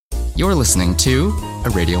You're listening to a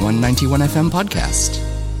Radio 191 FM podcast.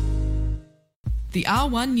 The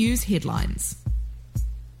R1 News headlines.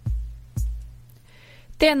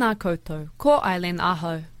 Tēnā koutou, ko Eileen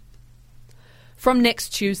aho. From next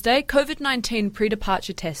Tuesday, COVID-19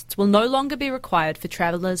 pre-departure tests will no longer be required for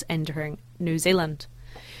travellers entering New Zealand.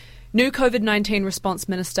 New COVID-19 Response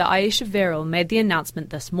Minister Aisha Verrill made the announcement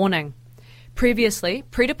this morning. Previously,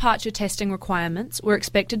 pre-departure testing requirements were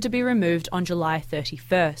expected to be removed on July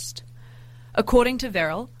 31st. According to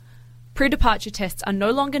Verrill, pre-departure tests are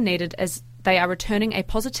no longer needed as they are returning a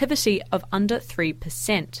positivity of under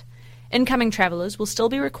 3%. Incoming travellers will still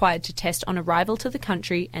be required to test on arrival to the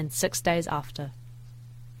country and 6 days after.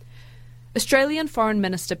 Australian Foreign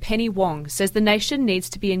Minister Penny Wong says the nation needs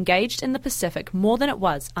to be engaged in the Pacific more than it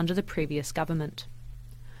was under the previous government.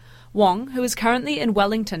 Wong, who is currently in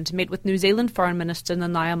Wellington to meet with New Zealand Foreign Minister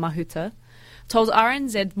Nanaia Mahuta, told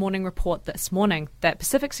RNZ Morning Report this morning that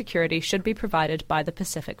Pacific security should be provided by the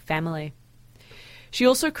Pacific family. She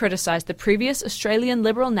also criticised the previous Australian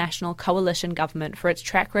Liberal National Coalition government for its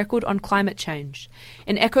track record on climate change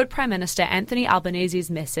and echoed Prime Minister Anthony Albanese's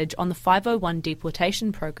message on the 501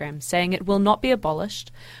 deportation program, saying it will not be abolished,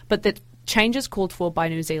 but that changes called for by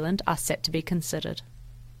New Zealand are set to be considered.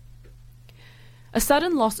 A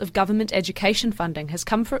sudden loss of government education funding has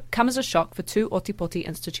come as a shock for two Otipoti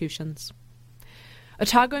institutions.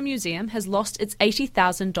 Otago Museum has lost its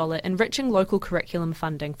 $80,000 Enriching Local Curriculum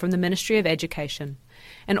funding from the Ministry of Education,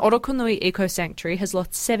 and Orokonui Eco Sanctuary has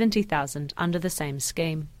lost $70,000 under the same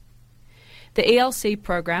scheme. The ELC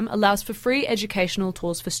program allows for free educational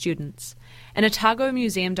tours for students, and Otago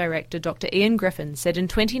Museum Director Dr. Ian Griffin said in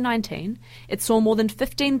 2019 it saw more than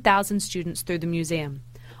 15,000 students through the museum,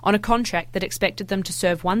 on a contract that expected them to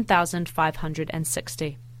serve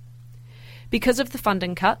 1,560. Because of the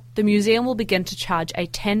funding cut, the museum will begin to charge a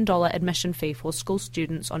 $10 admission fee for school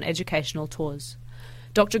students on educational tours.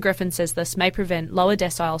 Dr. Griffin says this may prevent lower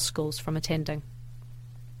decile schools from attending.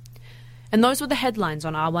 And those were the headlines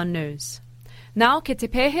on R1 News. Now, ke te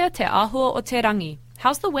pēhea te āhua o te rangi.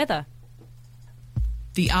 How's the weather?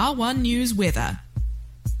 The R1 News weather.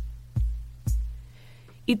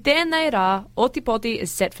 I tēnei rā, Otipoti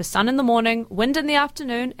is set for sun in the morning, wind in the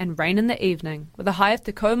afternoon and rain in the evening, with a high of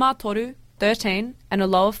te kaumā toru, 13, and a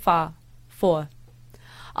low of 4.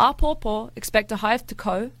 Āpōpō expect a high of te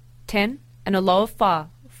kau, 10, and a low of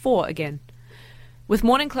 4 again, with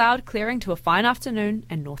morning cloud clearing to a fine afternoon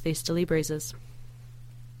and northeasterly breezes.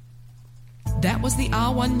 That was the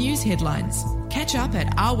R1 News headlines. Catch up at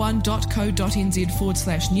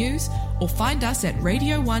r1.co.nz/news or find us at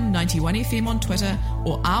Radio 191 FM on Twitter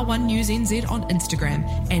or R1 News NZ on Instagram,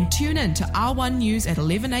 and tune in to R1 News at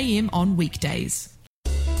 11 a.m. on weekdays.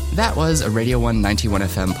 That was a Radio 191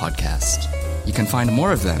 FM podcast. You can find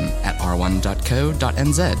more of them at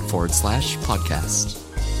r1.co.nz/podcast.